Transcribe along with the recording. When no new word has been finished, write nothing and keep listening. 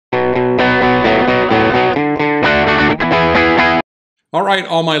All right,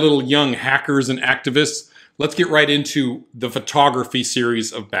 all my little young hackers and activists, let's get right into the photography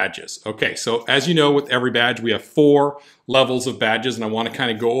series of badges. Okay, so as you know, with every badge, we have 4 levels of badges, and I want to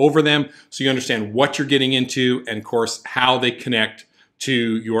kind of go over them so you understand what you're getting into and, of course, how they connect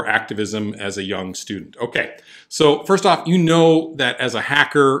to your activism as a young student. Okay, so first off, you know that as a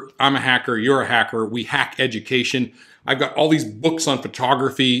hacker, I'm a hacker, you're a hacker, we hack education. I've got all these books on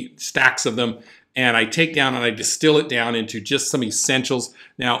photography, stacks of them, and I take down and I distill it down into just some essentials.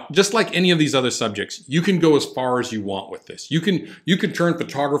 Now, just like any of these other subjects, you can go as far as you want with this. You can turn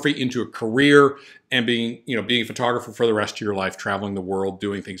photography into a career and being a photographer for the rest of your life, traveling the world,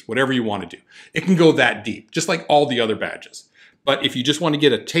 doing things, whatever you want to do. It can go that deep, just like all the other badges. But if you just want to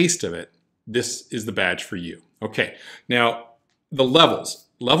get a taste of it, this is the badge for you. Okay, now the levels.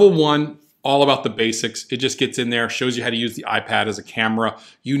 Level 1, all about the basics. It just gets in there, shows you how to use the iPad as a camera.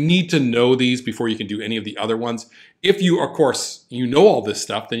 You need to know these before you can do any of the other ones. If you, of course, you know all this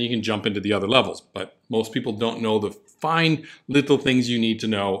stuff, then you can jump into the other levels. But most people don't know the fine little things you need to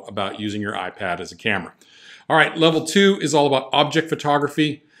know about using your iPad as a camera. All right, level 2 is all about object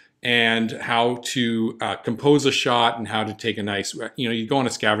photography and how to compose a shot and how to take a nice, you go on a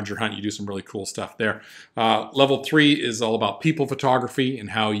scavenger hunt, you do some really cool stuff there. Level 3 is all about people photography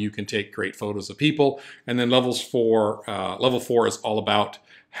and how you can take great photos of people. And then level 4 is all about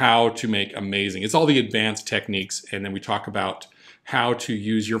how to make amazing. It's all the advanced techniques. And then we talk about how to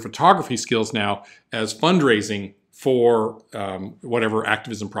use your photography skills now as fundraising for whatever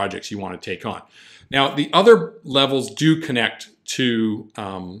activism projects you want to take on. Now, the other levels do connect to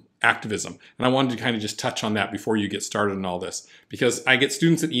activism. And I wanted to kind of just touch on that before you get started on all this, because I get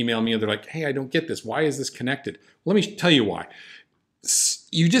students that email me and they're like, hey, I don't get this. Why is this connected? Let me tell you why.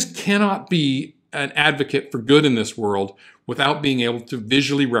 You just cannot be an advocate for good in this world without being able to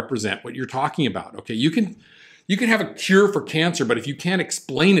visually represent what you're talking about. Okay, you can have a cure for cancer, but if you can't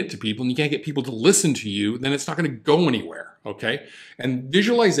explain it to people and you can't get people to listen to you, then it's not going to go anywhere, okay? And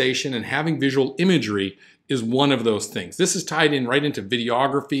visualization and having visual imagery is one of those things. This is tied in right into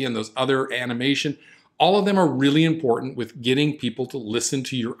videography and those other animation. All of them are really important with getting people to listen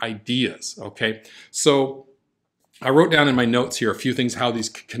to your ideas, okay? So I wrote down in my notes here a few things how these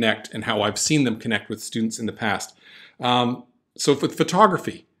connect and how I've seen them connect with students in the past. So with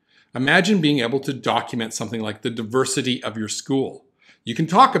photography, imagine being able to document something like the diversity of your school. You can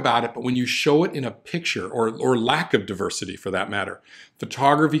talk about it, but when you show it in a picture, or lack of diversity for that matter,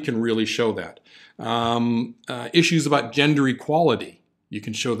 photography can really show that. Issues about gender equality, you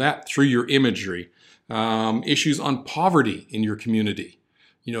can show that through your imagery. Issues on poverty in your community.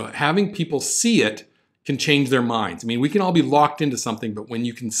 Having people see it can change their minds. I mean, we can all be locked into something, but when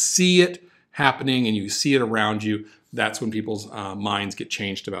you can see it happening and you see it around you, that's when people's minds get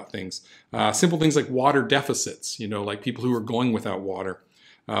changed about things. Simple things like water deficits, like people who are going without water.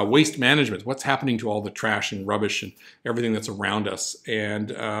 Waste management, what's happening to all the trash and rubbish and everything that's around us.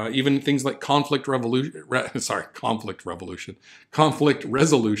 And even things like conflict resolution. Conflict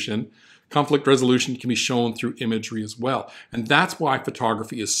resolution can be shown through imagery as well. And that's why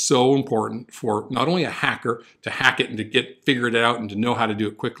photography is so important for not only a hacker to hack it and to figure it out and to know how to do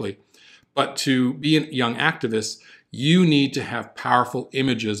it quickly, but to be a young activist, you need to have powerful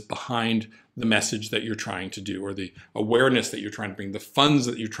images behind the message that you're trying to do, or the awareness that you're trying to bring, the funds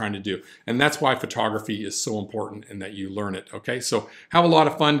that you're trying to do. And that's why photography is so important and that you learn it, okay? So have a lot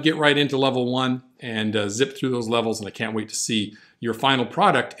of fun, get right into level 1 and zip through those levels, and I can't wait to see your final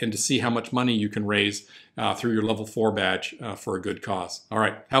product and to see how much money you can raise through your level 4 badge for a good cause. All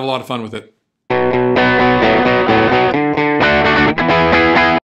right, have a lot of fun with it.